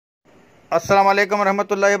अस्सलाम वालेकुम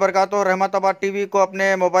रहमतुल्लाहि वबरकातुहू। रहमताबाद टीवी को अपने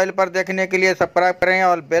मोबाइल पर देखने के लिए सब्सक्राइब करें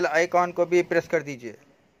और बेल आइकॉन को भी प्रेस कर दीजिए।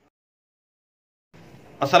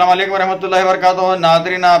 अस्सलाम वालेकुम रहमतुल्लाहि वबरकातुहू।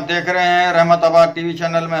 नाज़रीन, आप देख रहे हैं रहमताबाद टीवी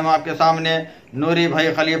चैनल में। हम आपके सामने नूरी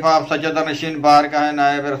भाई खलीफा सज्जदा नशीन बारगाह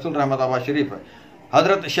नायब रसूल रहमताबाद शरीफ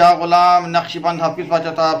हजरत शाह गुलाम नक्शबंद हफीज़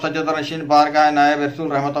ख्वाजा साहब सज्जदा नशीन बारगाह नायब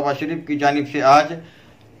रसूल रहमताबाद शरीफ की जानिब से आज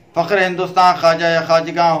फ़ख्र हिंदुस्तान ख्वाजा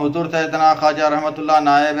खाजगा हुजूर सैयदना ख्वाजा रहमतुल्लाह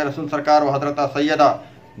नायब रसूल सरकार व हज़रता सैदा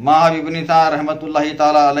हाबीब उन्निसा रहमतुल्लाहि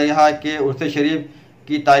ताला अलैहा के उर्स शरीफ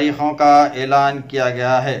की तारीख़ों का ऐलान किया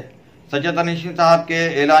गया है। सज्जदा नशीन साहब के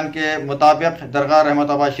ऐलान के मुताबिक दरगाह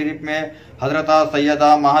रहमताबाद शरीफ में हज़रता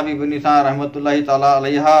सैदा हाबीब उन्निसा रहमतुल्लाहि ताला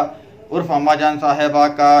अलैहा उर्फ अम्माजान साहिबा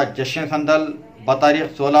का जश्न संदल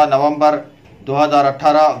बतारीख 16 नवंबर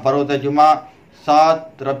 2018 बरोज़ जुमा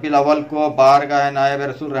 7 रबीउल अव्वल को बारगाह नायब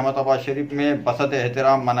रसूल रहमताबाद शरीफ में बसत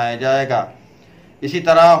एहतराम मनाया जाएगा। इसी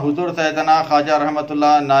तरह हुजूर सैयदना ख्वाजा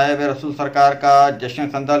रहमतुल्लाह नायब रसूल सरकार का जश्न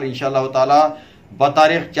संदल इंशाअल्लाह ताला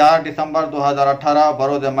बतारीख 4 दिसंबर 2018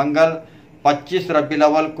 बरोज़ मंगल 25 रबीउल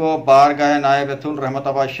अव्वल को बारगाह नायब रसूल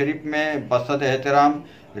रहमताबाद शरीफ में बसत एहतराम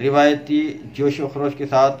रिवायती जोश व खरोश के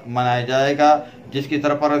साथ मनाया जाएगा, जिसकी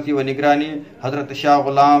सरपरस्ती व निगरानी हज़रत शाह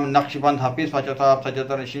गुलाम नक्शबंद हफीज़ ख्वाजा साहब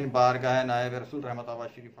सज्जदा नशीन बारगाह नायब रसूल रहमताबाद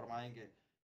शरीफ फरमाएंगे।